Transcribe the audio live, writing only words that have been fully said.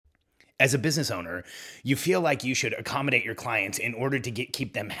As a business owner, you feel like you should accommodate your clients in order to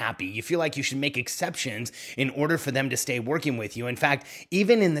keep them happy. You feel like you should make exceptions in order for them to stay working with you. In fact,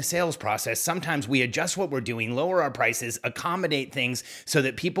 even in the sales process, sometimes we adjust what we're doing, lower our prices, accommodate things so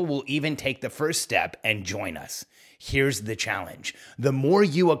that people will even take the first step and join us. Here's the challenge. The more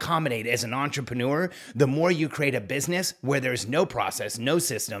you accommodate as an entrepreneur, the more you create a business where there's no process, no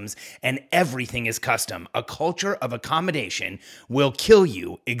systems, and everything is custom. A culture of accommodation will kill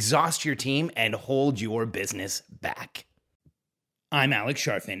you, exhaust your team, and hold your business back. I'm Alex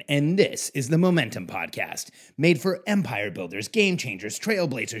Sharfin, and this is the Momentum Podcast, made for empire builders, game changers,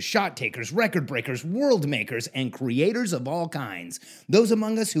 trailblazers, shot takers, record breakers, world makers, and creators of all kinds. Those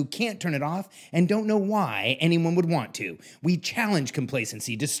among us who can't turn it off and don't know why anyone would want to. We challenge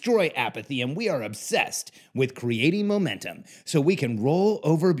complacency, destroy apathy, and we are obsessed with creating momentum so we can roll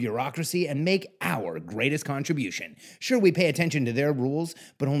over bureaucracy and make our greatest contribution. Sure, we pay attention to their rules,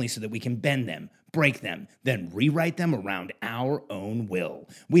 but only so that we can bend them, break them, then rewrite them around our own will.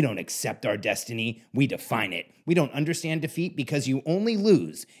 We don't accept our destiny, we define it. We don't understand defeat because you only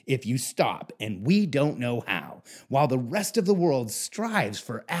lose if you stop, and we don't know how. While the rest of the world strives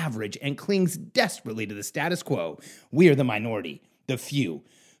for average and clings desperately to the status quo, we are the minority, the few,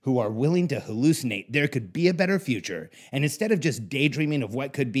 who are willing to hallucinate there could be a better future. And instead of just daydreaming of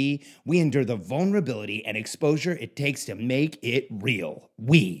what could be, we endure the vulnerability and exposure it takes to make it real.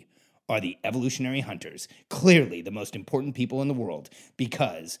 We are the evolutionary hunters, clearly the most important people in the world,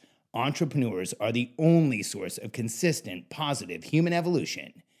 because entrepreneurs are the only source of consistent, positive human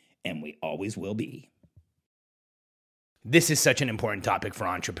evolution, and we always will be. This is such an important topic for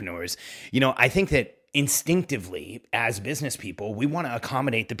entrepreneurs. I think that instinctively, as business people, we want to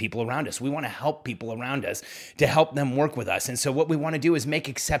accommodate the people around us. We want to help people around us to help them work with us. And so what we want to do is make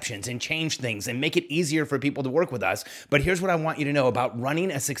exceptions and change things and make it easier for people to work with us. But here's what I want you to know about running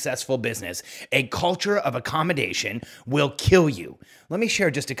a successful business. A culture of accommodation will kill you. Let me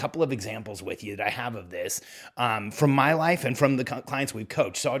share just a couple of examples with you that I have of this from my life and from the clients we've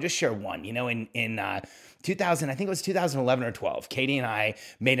coached. So I'll just share one. In 2011 or 12, Katie and I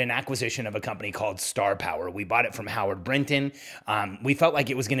made an acquisition of a company called Star Power. We bought it from Howard Brinton. We felt like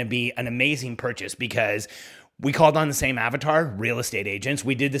it was going to be an amazing purchase because we called on the same avatar, real estate agents.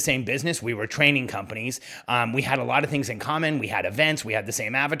 We did the same business. We were training companies. We had a lot of things in common. We had events. We had the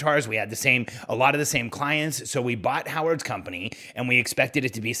same avatars. We had a lot of the same clients. So we bought Howard's company and we expected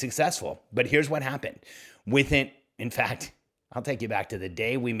it to be successful. But here's what happened. In fact, I'll take you back to the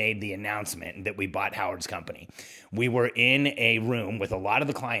day we made the announcement that we bought Howard's company. We were in a room with a lot of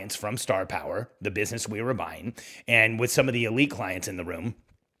the clients from Star Power, the business we were buying, and with some of the elite clients in the room.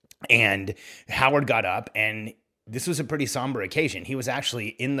 And Howard got up, and this was a pretty somber occasion. He was actually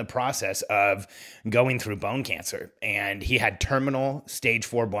in the process of going through bone cancer, and he had terminal stage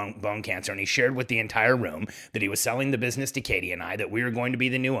 4 bone cancer. And he shared with the entire room that he was selling the business to Katie and I, that we were going to be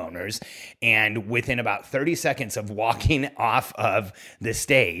the new owners. And within about 30 seconds of walking off of the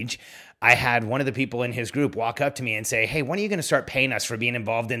stage, I had one of the people in his group walk up to me and say, "Hey, when are you going to start paying us for being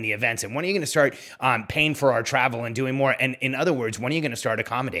involved in the events? And when are you going to start paying for our travel and doing more? And in other words, when are you going to start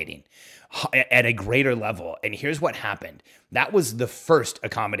accommodating at a greater level?" And here's what happened. That was the first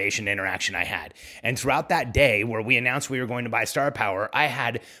accommodation interaction I had. And throughout that day where we announced we were going to buy Star Power, I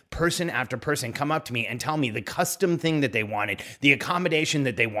had person after person come up to me and tell me the custom thing that they wanted, the accommodation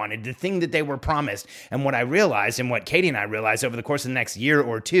that they wanted, the thing that they were promised. And what I realized, and what Katie and I realized over the course of the next year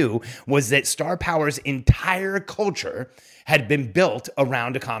or two, was that Star Power's entire culture had been built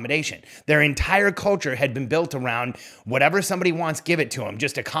around accommodation. Their entire culture had been built around whatever somebody wants, give it to them.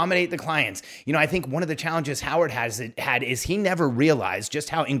 Just accommodate the clients. I think one of the challenges Howard had is he never realized just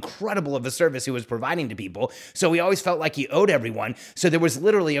how incredible of a service he was providing to people. So he always felt like he owed everyone. So there was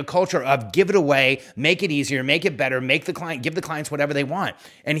literally a culture of give it away, make it easier, make it better, give the clients whatever they want.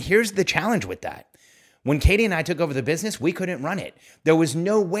 And here's the challenge with that. When Katie and I took over the business, we couldn't run it. There was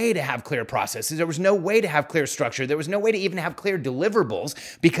no way to have clear processes. There was no way to have clear structure. There was no way to even have clear deliverables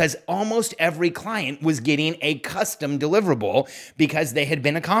because almost every client was getting a custom deliverable because they had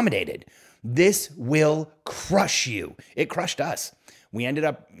been accommodated. This will crush you. It crushed us. We ended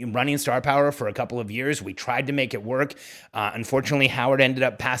up running Star Power for a couple of years. We tried to make it work. Unfortunately, Howard ended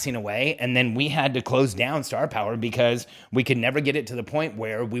up passing away, and then we had to close down Star Power because we could never get it to the point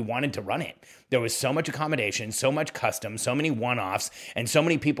where we wanted to run it. There was so much accommodation, so much custom, so many one-offs, and so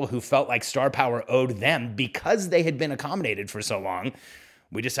many people who felt like Star Power owed them because they had been accommodated for so long.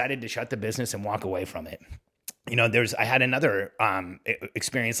 We decided to shut the business and walk away from it. I had another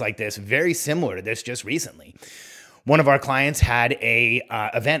experience like this, very similar to this just recently. One of our clients had a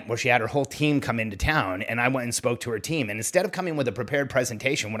event where she had her whole team come into town, and I went and spoke to her team. And instead of coming with a prepared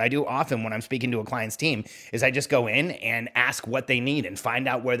presentation, what I do often when I'm speaking to a client's team is I just go in and ask what they need and find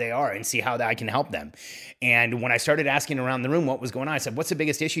out where they are and see how I can help them. And when I started asking around the room what was going on, I said, what's the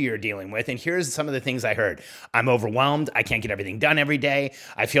biggest issue you're dealing with? And here's some of the things I heard. I'm overwhelmed. I can't get everything done every day.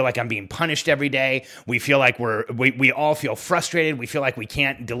 I feel like I'm being punished every day. We feel like we all feel frustrated. We feel like we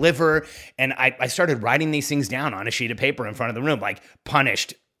can't deliver. And I started writing these things down on a sheet of paper in front of the room, like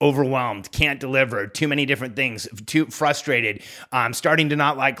punished, overwhelmed, can't deliver, too many different things, too frustrated, starting to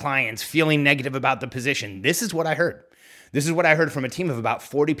not like clients, feeling negative about the position. This is what I heard. This is what I heard from a team of about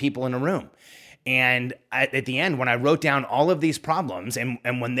 40 people in a room. And at the end, when I wrote down all of these problems, and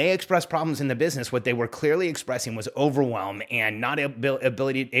when they expressed problems in the business, what they were clearly expressing was overwhelm and not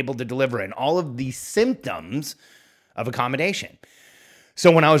able to deliver, and all of these symptoms of accommodation. So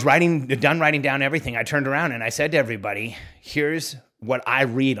when I was done writing down everything, I turned around and I said to everybody, here's what I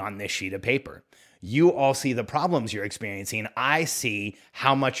read on this sheet of paper. You all see the problems you're experiencing. I see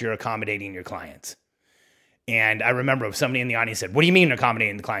how much you're accommodating your clients. And I remember somebody in the audience said, what do you mean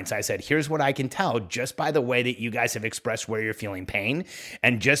accommodating the clients? I said, here's what I can tell just by the way that you guys have expressed where you're feeling pain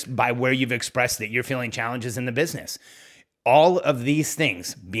and just by where you've expressed that you're feeling challenges in the business. All of these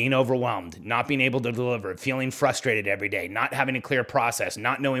things, being overwhelmed, not being able to deliver, feeling frustrated every day, not having a clear process,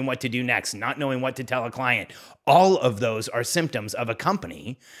 not knowing what to do next, not knowing what to tell a client, all of those are symptoms of a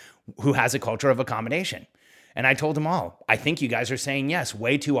company who has a culture of accommodation. And I told them all, I think you guys are saying yes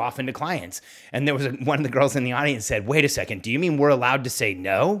way too often to clients. And there was one of the girls in the audience said, wait a second, do you mean we're allowed to say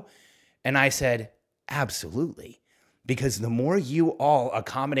no? And I said, absolutely. Because the more you all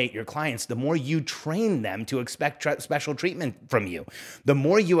accommodate your clients, the more you train them to expect special treatment from you. The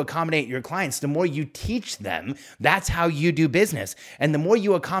more you accommodate your clients, the more you teach them that's how you do business. And the more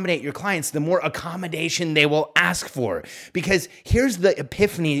you accommodate your clients, the more accommodation they will ask for. Because here's the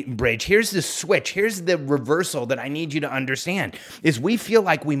epiphany bridge, here's the switch, here's the reversal that I need you to understand, is we feel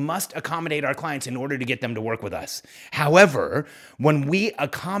like we must accommodate our clients in order to get them to work with us. However, when we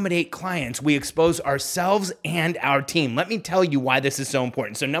accommodate clients, we expose ourselves and our team. Let me tell you why this is so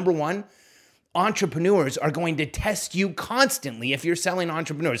important. So number one, entrepreneurs are going to test you constantly if you're selling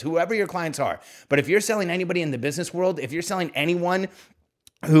entrepreneurs, whoever your clients are. But if you're selling anybody in the business world, if you're selling anyone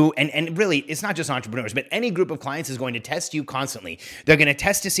who, and really, it's not just entrepreneurs, but any group of clients is going to test you constantly. They're going to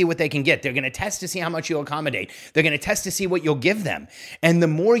test to see what they can get. They're going to test to see how much you'll accommodate. They're going to test to see what you'll give them. And the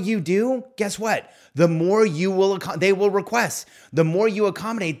more you do, guess what? The more they will request. The more you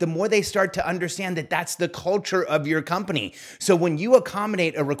accommodate, the more they start to understand that that's the culture of your company. So when you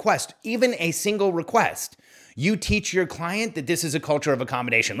accommodate a request, even a single request, you teach your client that this is a culture of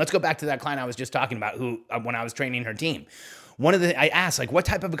accommodation. Let's go back to that client I was just talking about who, when I was training her team. I asked, like, what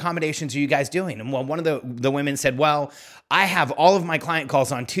type of accommodations are you guys doing? And well, one of the women said, well, I have all of my client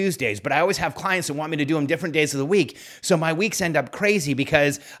calls on Tuesdays, but I always have clients that want me to do them different days of the week. So my weeks end up crazy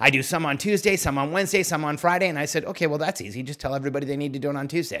because I do some on Tuesday, some on Wednesday, some on Friday. And I said, okay, well, that's easy. Just tell everybody they need to do it on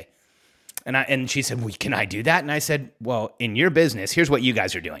Tuesday. And she said, well, can I do that? And I said, well, in your business, here's what you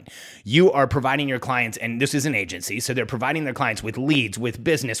guys are doing. You are providing your clients, and this is an agency, so they're providing their clients with leads, with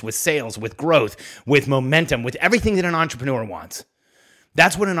business, with sales, with growth, with momentum, with everything that an entrepreneur wants.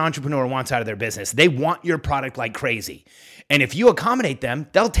 That's what an entrepreneur wants out of their business. They want your product like crazy. And if you accommodate them,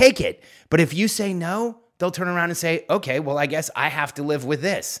 they'll take it. But if you say no, they'll turn around and say, okay, well, I guess I have to live with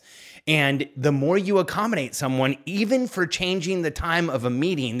this. And the more you accommodate someone, even for changing the time of a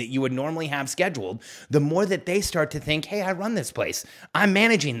meeting that you would normally have scheduled, the more that they start to think, hey, I run this place. I'm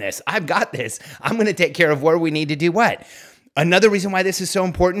managing this. I've got this. I'm going to take care of where we need to do what. Another reason why this is so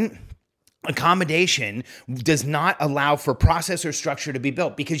important, accommodation does not allow for process or structure to be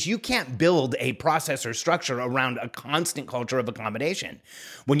built, because you can't build a process or structure around a constant culture of accommodation.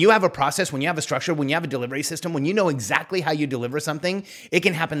 When you have a process, when you have a structure, when you have a delivery system, when you know exactly how you deliver something, it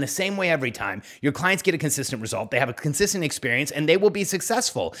can happen the same way every time. Your clients get a consistent result, they have a consistent experience, and they will be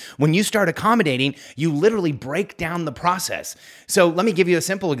successful. When you start accommodating, you literally break down the process. So let me give you a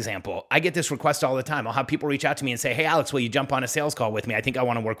simple example. I get this request all the time. I'll have people reach out to me and say, hey, Alex, will you jump on a sales call with me? I think I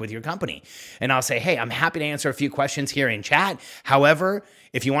want to work with your company. And I'll say, hey, I'm happy to answer a few questions here in chat. However,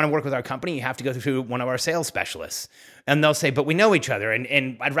 if you want to work with our company, you have to go through one of our sales specialists. And they'll say, but we know each other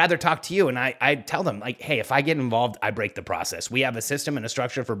and I'd rather talk to you. And I tell them like, hey, if I get involved, I break the process. We have a system and a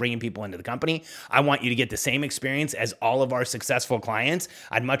structure for bringing people into the company. I want you to get the same experience as all of our successful clients.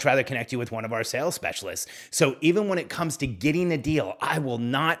 I'd much rather connect you with one of our sales specialists. So even when it comes to getting a deal, I will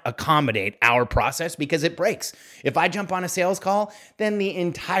not accommodate our process because it breaks. If I jump on a sales call, then the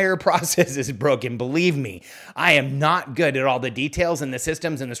entire process is broken. Believe me, I am not good at all the details and the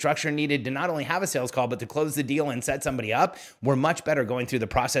systems and the structure needed to not only have a sales call, but to close the deal and set somebody up. We're much better going through the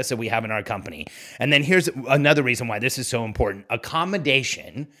process that we have in our company. And then here's another reason why this is so important.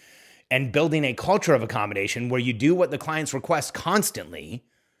 Accommodation and building a culture of accommodation where you do what the clients request constantly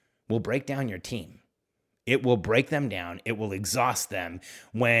will break down your team. It will break them down. It will exhaust them.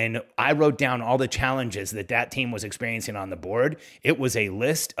 When I wrote down all the challenges that team was experiencing on the board, it was a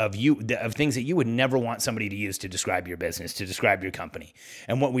list of things that you would never want somebody to use to describe your business, to describe your company.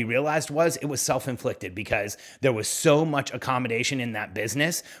 And what we realized was it was self-inflicted because there was so much accommodation in that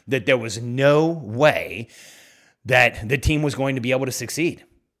business that there was no way that the team was going to be able to succeed.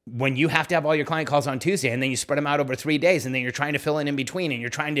 When you have to have all your client calls on Tuesday and then you spread them out over 3 days and then you're trying to fill in between and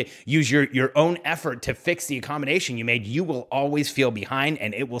you're trying to use your own effort to fix the accommodation you made, you will always feel behind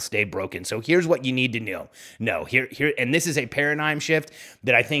and it will stay broken. So here's what you need to know. Here, and this is a paradigm shift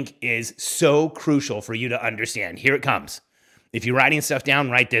that I think is so crucial for you to understand. Here it comes. If you're writing stuff down,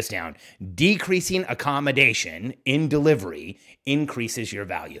 write this down. Decreasing accommodation in delivery increases your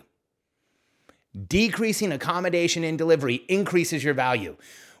value. Decreasing accommodation in delivery increases your value.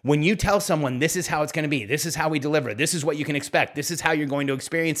 When you tell someone this is how it's going to be, this is how we deliver, this is what you can expect, this is how you're going to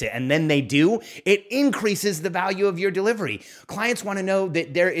experience it, and then they do, it increases the value of your delivery. Clients want to know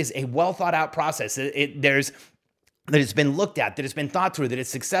that there is a well thought out process. That it's been looked at, that it's been thought through, that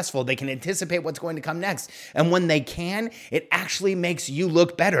it's successful. They can anticipate what's going to come next. And when they can, it actually makes you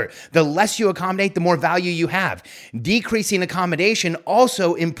look better. The less you accommodate, the more value you have. Decreasing accommodation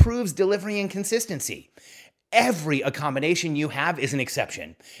also improves delivery and consistency. Every accommodation you have is an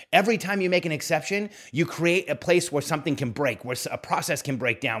exception. Every time you make an exception, you create a place where something can break, where a process can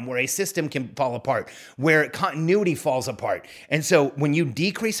break down, where a system can fall apart, where continuity falls apart. And so when you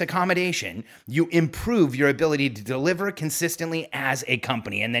decrease accommodation, you improve your ability to deliver consistently as a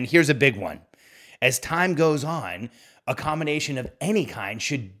company. And then here's a big one. As time goes on, accommodation of any kind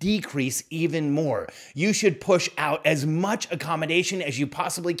should decrease even more. You should push out as much accommodation as you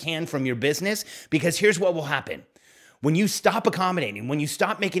possibly can from your business, because here's what will happen. When you stop accommodating, when you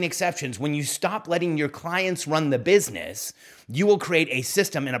stop making exceptions, when you stop letting your clients run the business, you will create a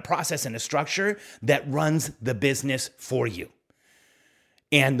system and a process and a structure that runs the business for you.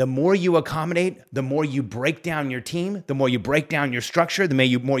 And the more you accommodate, the more you break down your team, the more you break down your structure,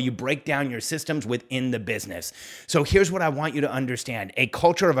 the more you break down your systems within the business. So here's what I want you to understand. A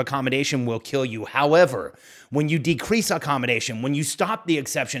culture of accommodation will kill you. However, when you decrease accommodation, when you stop the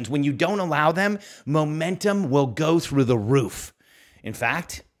exceptions, when you don't allow them, momentum will go through the roof. In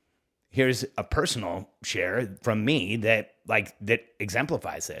fact, here's a personal share from me that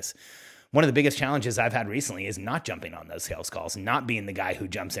exemplifies this. One of the biggest challenges I've had recently is not jumping on those sales calls, not being the guy who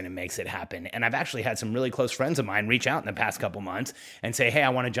jumps in and makes it happen. And I've actually had some really close friends of mine reach out in the past couple months and say, hey, I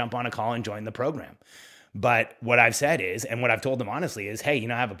want to jump on a call and join the program. But what I've said is, and what I've told them honestly is, hey,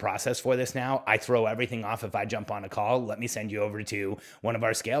 I have a process for this now. I throw everything off if I jump on a call. Let me send you over to one of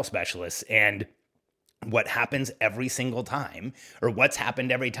our scale specialists. And what happens every single time, or what's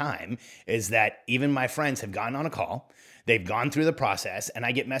happened every time, is that even my friends have gotten on a call. They've gone through the process, and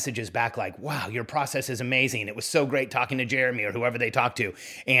I get messages back like, wow, your process is amazing. It was so great talking to Jeremy or whoever they talk to.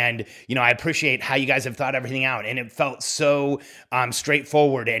 And, I appreciate how you guys have thought everything out. And it felt so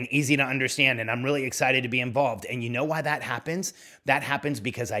straightforward and easy to understand. And I'm really excited to be involved. And you know why that happens? That happens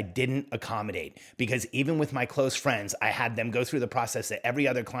because I didn't accommodate. Because even with my close friends, I had them go through the process that every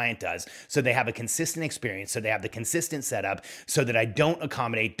other client does. So they have a consistent experience. So they have the consistent setup so that I don't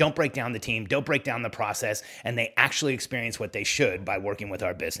accommodate, don't break down the team, don't break down the process, and they actually experience what they should by working with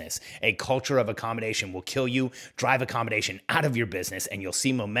our business. A culture of accommodation will kill you, drive accommodation out of your business, and you'll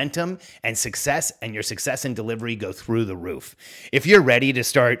see momentum and success, and your success and delivery go through the roof. If you're ready to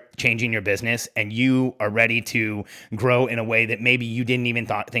start changing your business and you are ready to grow in a way that maybe you didn't even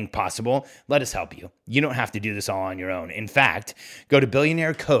think possible, let us help you. You don't have to do this all on your own. In fact, go to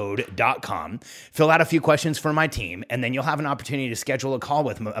billionairecode.com, fill out a few questions for my team, and then you'll have an opportunity to schedule a call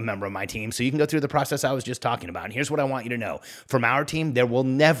with a member of my team so you can go through the process I was just talking about. And here's what I want you to know. From our team, there will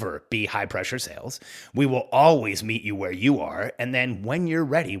never be high pressure sales. We will always meet you where you are. And then when you're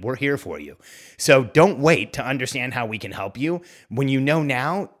ready, we're here for you. So don't wait to understand how we can help you. When you know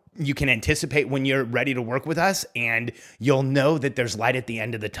now, You can anticipate when you're ready to work with us, and you'll know that there's light at the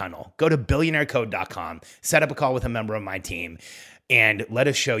end of the tunnel. Go to billionairecode.com, set up a call with a member of my team, and let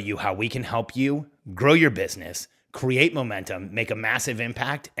us show you how we can help you grow your business, create momentum, make a massive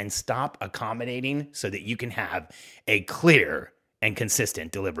impact, and stop accommodating so that you can have a clear and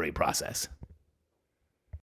consistent delivery process.